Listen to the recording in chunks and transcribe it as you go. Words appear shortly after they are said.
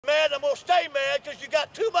mad, I'm going to stay mad because you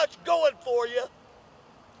got too much going for you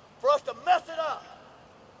for us to mess it up.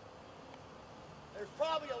 There's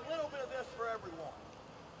probably a little bit of this for everyone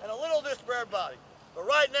and a little of this for everybody. But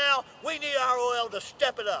right now, we need our OL to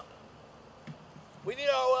step it up. We need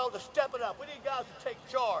our OL to step it up. We need guys to take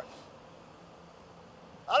charge.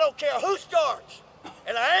 I don't care who starts,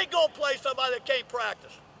 and I ain't going to play somebody that can't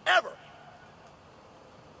practice, ever.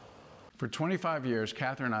 For 25 years,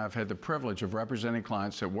 Catherine and I have had the privilege of representing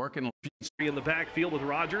clients that work in the backfield with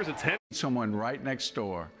Rogers. It's someone right next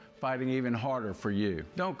door, fighting even harder for you.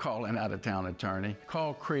 Don't call an out-of-town attorney.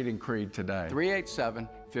 Call Creed & Creed today.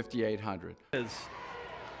 387-5800.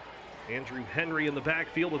 Andrew Henry in the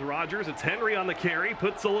backfield with Rogers. It's Henry on the carry,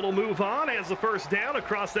 puts a little move on, has the first down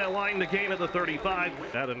across that line to gain at the 35.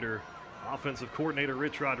 That under offensive coordinator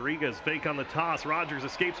Rich Rodriguez. Fake on the toss. Rogers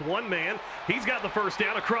escapes one man. He's got the first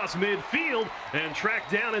down across midfield and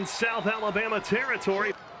tracked down in South Alabama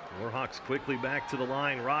territory. Warhawks quickly back to the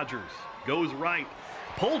line. Rogers goes right.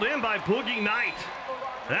 Pulled in by Boogie Knight.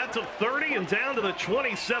 That's a 30 and down to the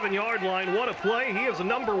 27-yard line. What a play. He is a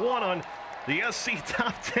number one on the SC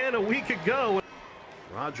Top 10 a week ago.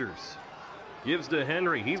 Rogers gives to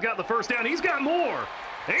Henry. He's got the first down. He's got more.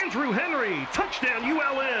 Andrew Henry, touchdown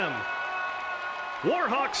ULM.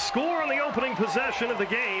 Warhawks score on the opening possession of the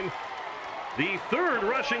game. The third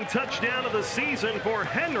rushing touchdown of the season for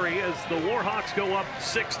Henry as the Warhawks go up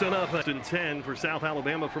 6-0. 10 for South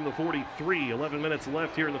Alabama from the 43. 11 minutes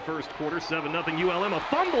left here in the first quarter. 7-0 ULM. A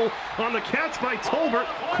fumble on the catch by Tolbert.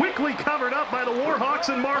 Quickly covered up by the Warhawks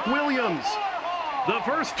and Mark Williams. The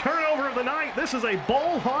first turnover of the night. This is a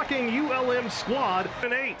ball-hawking ULM squad.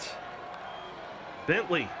 8.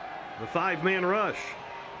 Bentley, the 5-man rush.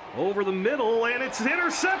 Over the middle, and it's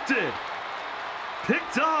intercepted.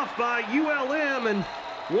 Picked off by ULM, and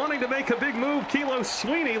wanting to make a big move, Kilo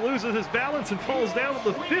Sweeney loses his balance and falls down at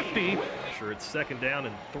the 50. Sure, it's 2nd down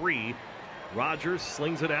and 3. Rogers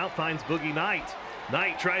slings it out, finds Boogie Knight.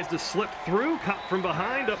 Knight tries to slip through, caught from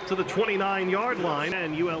behind up to the 29-yard line.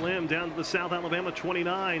 And ULM down to the South Alabama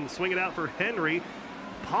 29. Swing it out for Henry.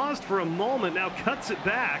 Paused for a moment, now cuts it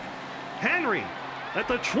back. Henry at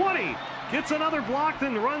the 20. Gets another block,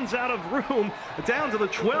 then runs out of room down to the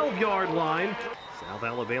 12-yard line. South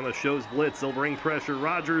Alabama shows blitz. They'll bring pressure.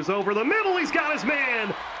 Rogers over the middle. He's got his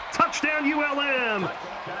man. Touchdown ULM.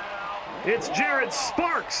 It's Jared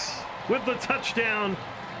Sparks with the touchdown.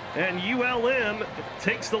 And ULM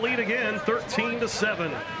takes the lead again,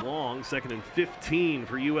 13-7. Long, 2nd and 15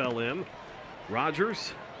 for ULM.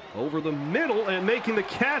 Rogers over the middle and making the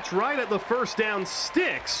catch right at the first down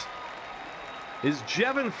sticks is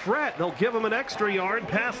Jevin Frett. They'll give him an extra yard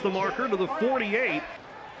past the marker to the 48.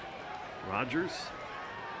 Rogers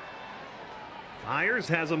fires,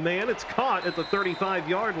 has a man. It's caught at the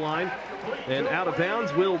 35-yard line. And out of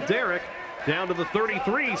bounds, Will Derrick down to the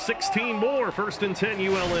 33. 16 more. 1st and 10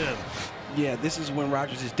 ULM. Yeah, this is when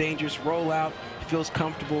Rogers is dangerous. Roll out, feels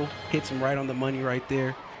comfortable, hits him right on the money right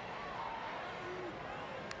there.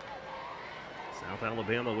 South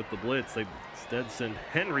Alabama with the blitz. They instead send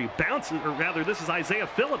Henry bounces, or rather this is Isaiah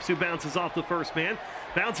Phillips who bounces off the first man.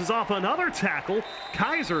 Bounces off another tackle.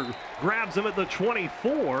 Kaiser grabs him at the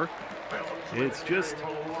 24. It's just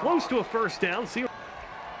close to a first down. See,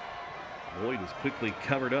 Lloyd is quickly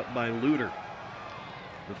covered up by Luter.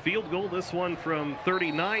 The field goal, this one from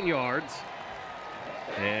 39 yards.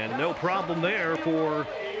 And no problem there for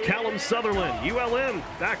Callum Sutherland. ULM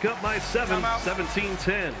back up by 7,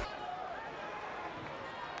 17-10.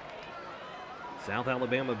 South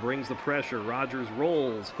Alabama brings the pressure. Rogers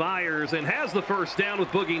rolls, fires, and has the first down with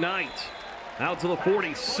Boogie Knight. Out to the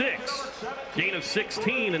 46. Gain of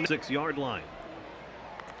 16 and 6-yard line.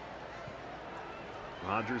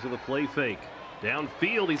 Rogers with a play fake.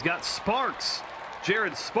 Downfield, he's got Sparks.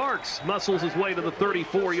 Jared Sparks muscles his way to the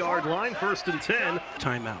 34-yard line. 1st and 10.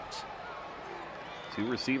 Timeouts. 2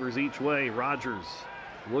 receivers each way. Rogers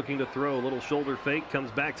looking to throw, a little shoulder fake,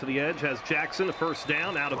 comes back to the edge, has Jackson, a first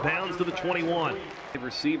down, out of bounds to the 21.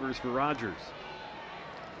 Receivers for Rogers.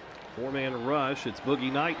 4-man rush, it's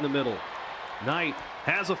Boogie Knight in the middle. Knight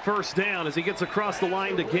has a first down as he gets across the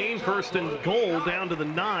line to gain 1st and goal down to the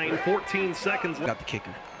 9, 14 seconds. Got the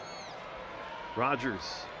kicker.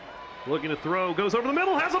 Rogers looking to throw, goes over the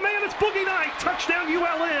middle, has a man, it's Boogie Knight, touchdown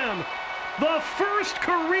ULM. The first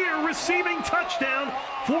career receiving touchdown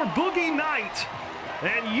for Boogie Knight.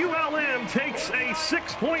 And ULM takes a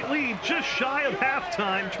 6-point lead just shy of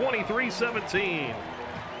halftime, 23-17.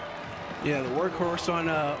 Yeah, the workhorse on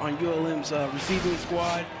ULM's receiving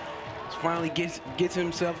squad finally gets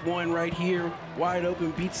himself one right here, wide open,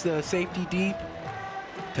 beats the safety deep.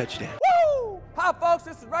 Touchdown. Woo! Hi, folks.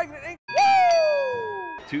 This is Regular Inc.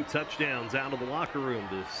 Woo! 2 touchdowns out of the locker room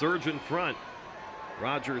to surge in front.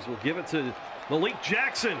 Rogers will give it to Malik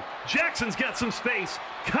Jackson. Jackson's got some space,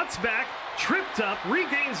 cuts back, tripped up,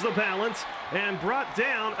 regains the balance, and brought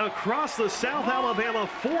down across the South Alabama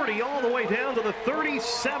 40 all the way down to the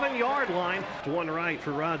 37-yard line. One right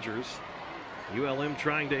for Rogers. ULM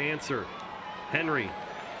trying to answer. Henry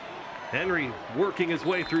working his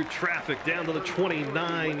way through traffic down to the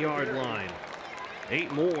 29-yard line.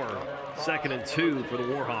 8 more. 2nd and 2 for the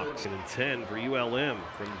Warhawks. And 10 for ULM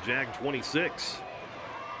from the Jag 26.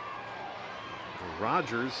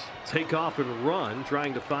 Rogers take off and run,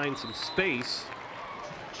 trying to find some space.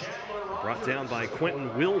 Brought down by Quentin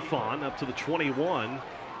Wilfon up to the 21.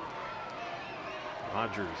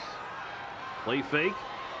 Rogers, play fake,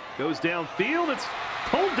 goes downfield. It's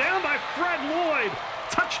pulled down by Fred Lloyd.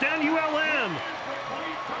 Touchdown ULM.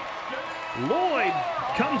 Lloyd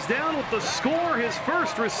comes down with the score, his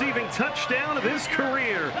first receiving touchdown of his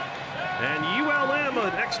career. And ULM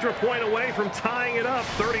an extra point away from tying it up,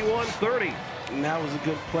 31-30. And that was a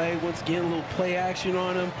good play. Once again, a little play action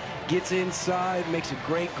on him. Gets inside, makes a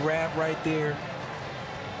great grab right there.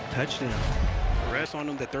 Touchdown. Rest on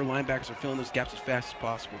them that their linebackers are filling those gaps as fast as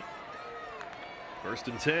possible. 1st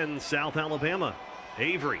and 10, South Alabama.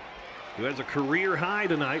 Avery, who has a career high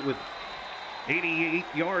tonight with 88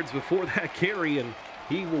 yards before that carry, and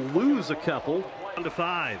he will lose a couple. 1 to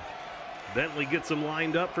 5. Bentley gets him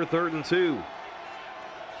lined up for 3rd and 2.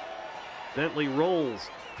 Bentley rolls,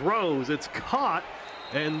 throws, it's caught,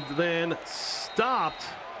 and then stopped.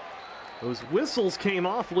 Those whistles came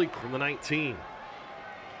awfully from the 19.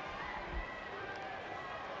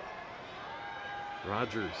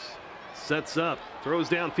 Rogers sets up, throws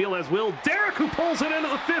downfield as Will Derrick, who pulls it into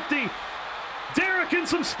the 50. Derrick in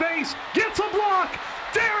some space, gets a block.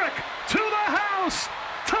 Derrick to the house.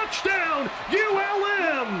 Touchdown,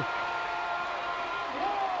 ULM.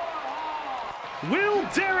 Will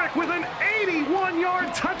Derrick with an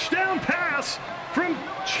 81-yard touchdown pass from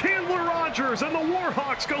Chandler Rogers, and the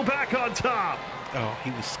Warhawks go back on top. Oh,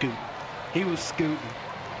 he was scooting. He was scooting.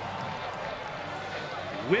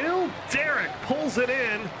 Will Derrick pulls it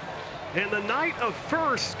in, and the night of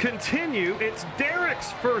firsts continue. It's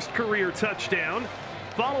Derrick's first career touchdown,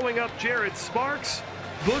 following up Jared Sparks,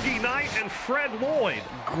 Boogie Knight, and Fred Lloyd.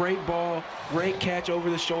 Great ball, great catch over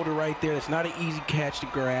the shoulder right there. It's not an easy catch to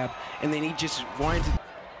grab, and then he just winds it.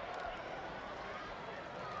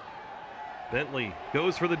 Bentley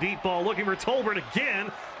goes for the deep ball, looking for Tolbert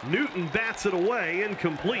again. Newton bats it away,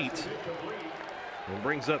 incomplete, and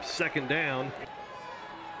brings up 2nd down.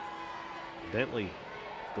 Bentley,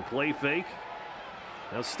 the play fake,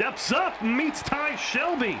 now steps up, meets Ty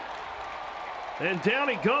Shelby. And down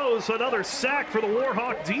he goes, another sack for the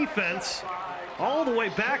Warhawk defense. All the way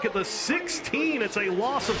back at the 16, it's a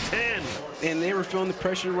loss of 10. And they were feeling the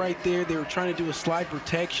pressure right there. They were trying to do a slide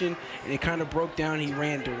protection, and it kind of broke down. He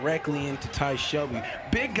ran directly into Ty Shelby.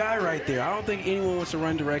 Big guy right there. I don't think anyone wants to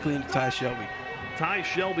run directly into Ty Shelby. Ty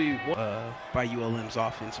Shelby by ULM's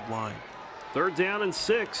offensive line. 3rd down and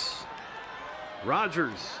 6.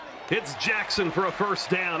 Rogers hits Jackson for a 1st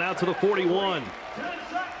down out to the 41.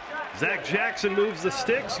 Zach Jackson moves the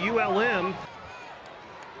sticks. ULM.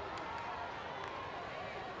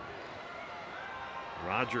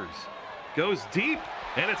 Rogers goes deep,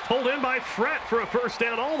 and it's pulled in by Frett for a 1st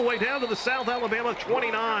down all the way down to the South Alabama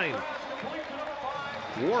 29.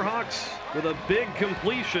 Warhawks with a big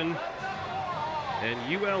completion,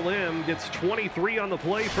 and ULM gets 23 on the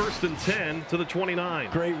play, 1st and 10 to the 29.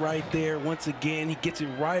 Great right there. Once again, he gets it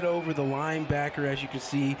right over the linebacker, as you can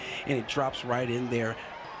see, and it drops right in there.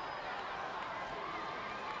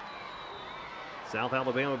 South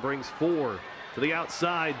Alabama brings 4 to the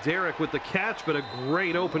outside. Derrick with the catch, but a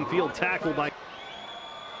great open field tackle by.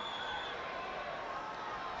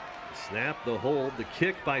 Snap, the hold, the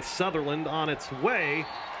kick by Sutherland on its way,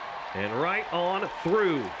 and right on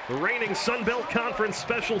through. The reigning Sun Belt Conference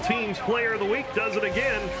Special Teams Player of the Week does it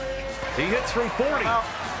again. He hits from 40,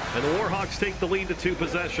 and the Warhawks take the lead to 2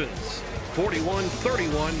 possessions.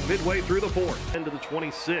 41-31 midway through the 4th. End of the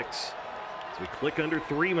 26. As we click under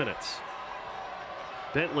 3 minutes.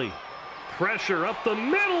 Bentley, pressure up the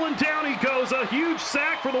middle, and down he goes. A huge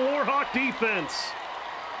sack for the Warhawk defense.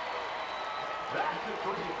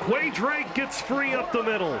 Quay Drake gets free up the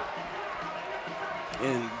middle.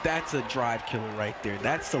 And that's a drive killer right there.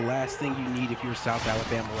 That's the last thing you need if you're South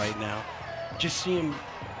Alabama right now. Just see him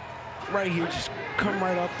right here, just come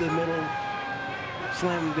right up the middle,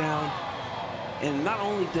 slam him down. And not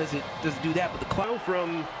only does it do that, but the clock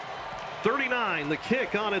from 39, the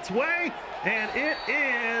kick on its way, and it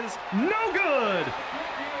is no good.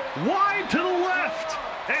 Wide to the left,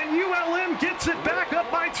 and ULM gets it back up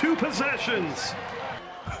by 2 possessions.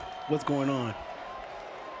 What's going on?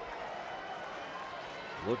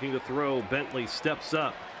 Looking to throw, Bentley steps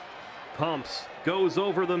up, pumps, goes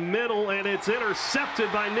over the middle, and it's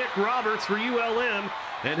intercepted by Nick Roberts for ULM,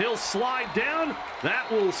 and he'll slide down. That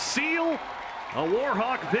will seal a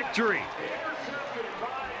Warhawk victory.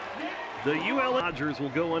 The ULM Rodgers will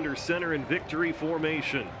go under center in victory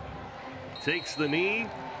formation. Takes the knee.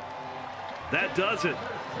 That does it.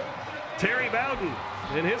 Terry Bowden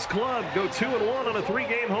and his club go 2-1 on a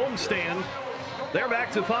 3-game homestand. They're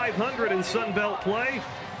back to 500 in Sun Belt play,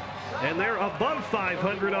 and they're above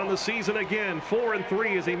 500 on the season again.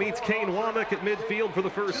 4-3 as he meets Kane Womack at midfield for the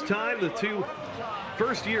first time. The 2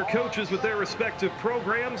 first-year coaches with their respective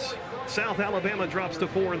programs. South Alabama drops to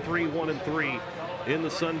 4-3, 1-3 in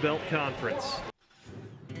the Sun Belt Conference.